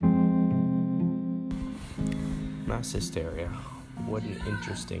Mass hysteria. What an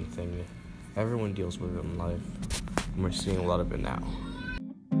interesting thing everyone deals with in life. And we're seeing a lot of it now.